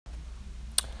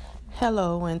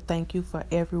Hello, and thank you for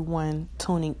everyone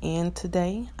tuning in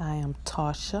today. I am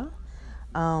Tasha.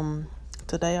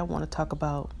 Today I want to talk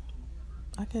about,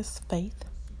 faith,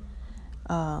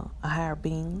 a higher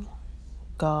being,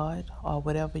 God, or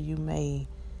whatever you may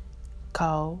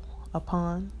call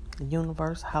upon, the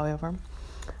universe, however.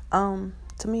 To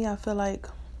me, I feel like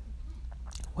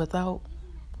without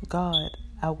God,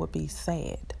 I would be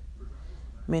sad,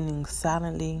 meaning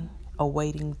silently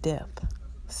awaiting death,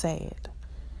 sad.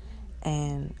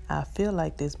 And I feel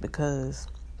like this because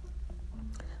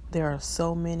there are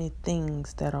so many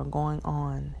things that are going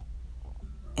on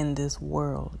in this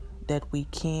world that we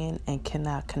can and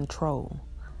cannot control.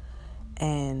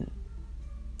 And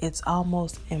it's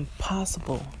almost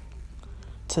impossible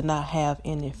to not have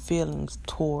any feelings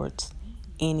towards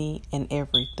any and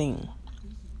everything.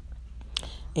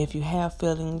 If you have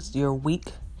feelings, you're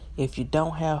weak. If you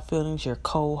don't have feelings, you're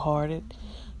cold-hearted.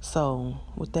 So,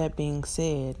 with that being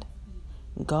said,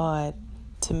 God,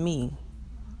 to me,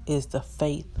 is the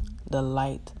faith, the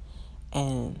light,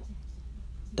 and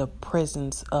the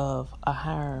presence of a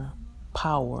higher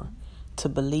power to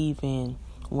believe in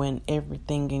when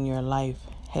everything in your life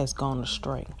has gone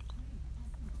astray.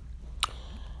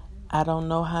 I don't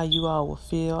know how you all will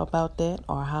feel about that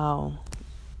or how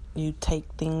you take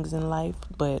things in life,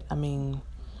 but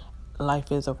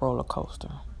life is a roller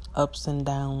coaster. Ups and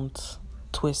downs,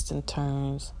 twists and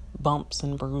turns, bumps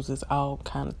and bruises, all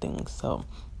kind of things. So,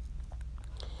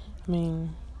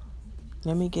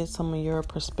 let me get some of your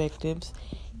perspectives.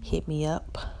 Hit me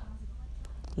up.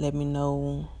 Let me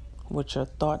know what your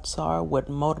thoughts are, what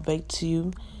motivates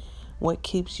you, what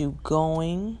keeps you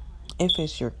going. If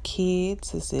it's your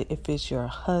kids, if it's your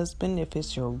husband, if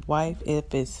it's your wife,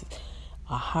 if it's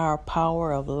a higher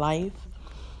power of life,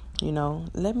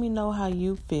 let me know how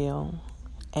you feel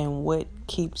and what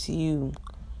keeps you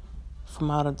from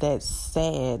out of that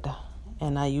sad,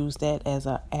 and I use that as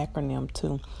an acronym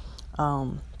too,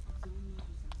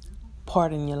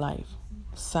 part in your life,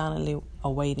 silently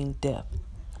awaiting death,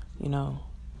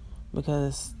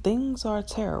 because things are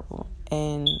terrible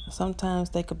and sometimes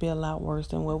they could be a lot worse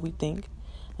than what we think,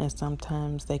 and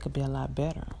sometimes they could be a lot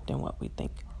better than what we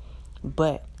think.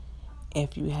 But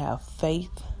if you have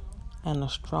faith and a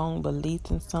strong belief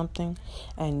in something,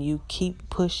 and you keep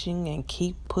pushing and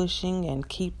keep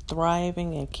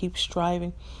thriving and keep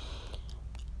striving,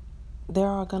 there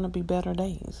are going to be better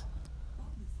days.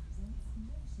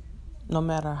 No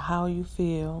matter how you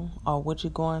feel or what you're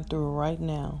going through right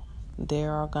now,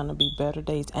 there are going to be better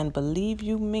days. And believe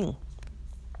you me,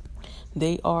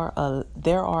 there are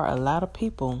a lot of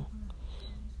people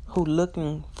who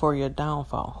looking for your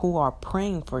downfall, who are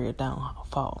praying for your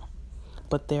downfall.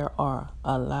 But there are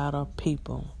a lot of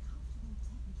people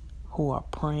who are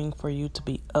praying for you to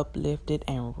be uplifted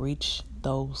and reach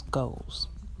those goals.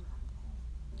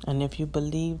 And if you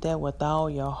believe that with all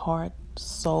your heart,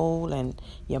 soul, and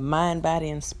your mind, body,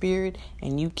 and spirit,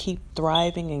 and you keep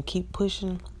thriving and keep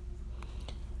pushing,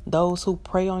 those who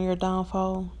pray on your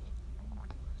downfall,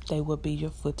 they will be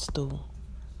your footstool.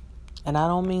 And I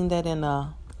don't mean that in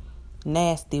a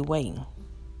nasty way,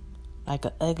 like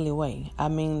an ugly way. I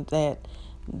mean that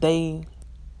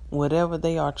whatever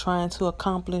they are trying to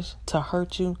accomplish to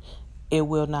hurt you, it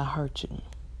will not hurt you.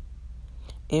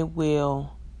 It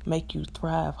will make you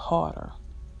thrive harder,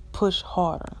 push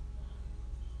harder.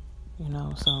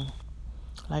 So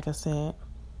like I said,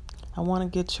 I want to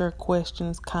get your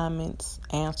questions, comments,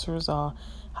 answers, or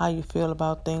how you feel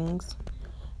about things.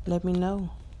 Let me know.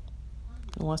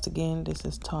 Once again, this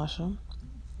is Tasha.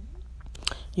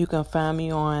 You can find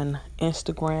me on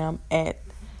Instagram at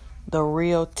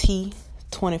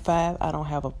TheRealT25. I don't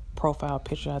have a profile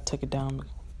picture. I took it down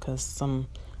because some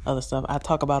other stuff. I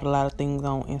talk about a lot of things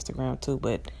on Instagram too,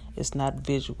 but it's not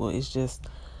visual. It's just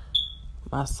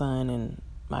my son and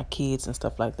my kids and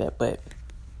stuff like that. But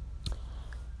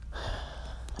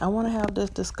I want to have this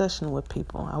discussion with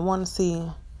people. I want to see,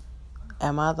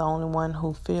 am I the only one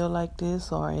who feel like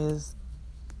this, or is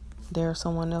there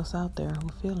someone else out there who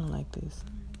feeling like this?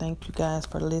 Thank you guys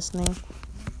for listening.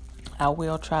 I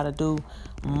will try to do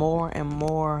more and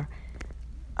more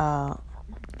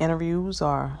interviews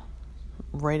or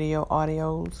radio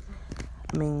audios.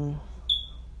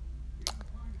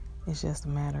 It's just a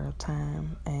matter of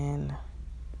time and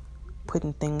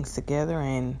putting things together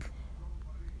and,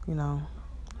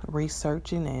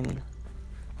 researching.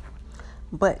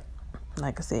 But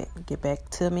like I said, get back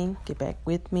to me, get back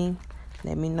with me.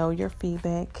 Let me know your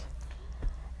feedback,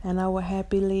 and I will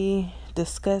happily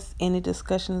discuss any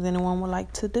discussions anyone would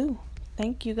like to do.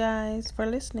 Thank you guys for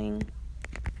listening.